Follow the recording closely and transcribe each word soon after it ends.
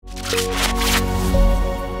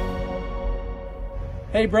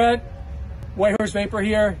Hey Brett, White Horse Vapor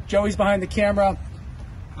here. Joey's behind the camera.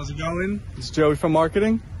 How's it going? It's Joey from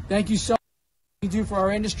marketing. Thank you so much for what you do for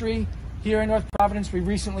our industry. Here in North Providence, we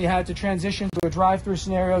recently had to transition to a drive-through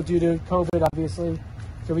scenario due to COVID, obviously.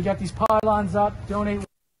 So we got these pylons up, donate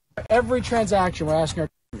every transaction. We're asking our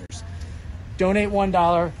customers, donate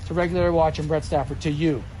 $1 to Regulator Watch and Brett Stafford, to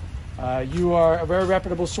you. You are a very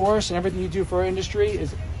reputable source, and everything you do for our industry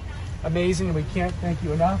is amazing, and we can't thank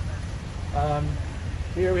you enough.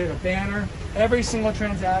 Here we have a banner. Every single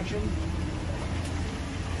transaction.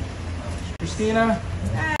 Christina.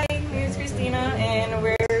 Hi, here's Christina, and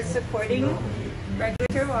we're supporting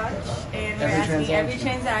Regulator Watch, and we're asking every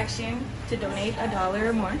transaction to donate $1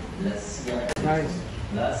 or more.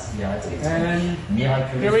 Nice. And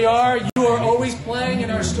here we are. You are always playing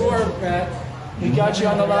in our store, Brett. We got you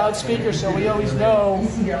on the loudspeaker, so we always know.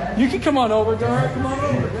 You can come on over, Dara. Come on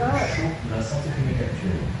over. Yeah.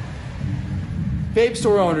 Vape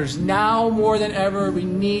store owners, now more than ever, we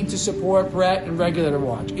need to support Brett and Regulator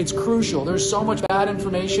Watch. It's crucial. There's so much bad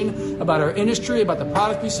information about our industry, about the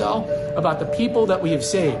product we sell, about the people that we have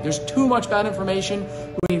saved. There's too much bad information.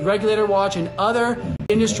 We need Regulator Watch and other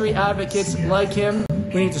industry advocates like him.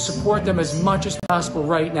 We need to support them as much as possible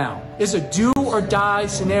right now. It's a do or die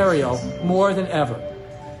scenario more than ever.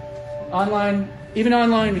 Even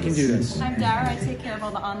online, we can do this. I'm Dara. I take care of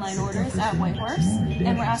all the online orders at White Horse,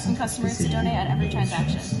 and we're asking customers to donate at every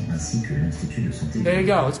transaction. There you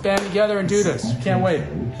go. Let's band together and do this. Can't wait.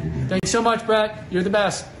 Thank you so much, Brett. You're the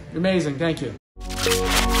best. You're amazing. Thank you.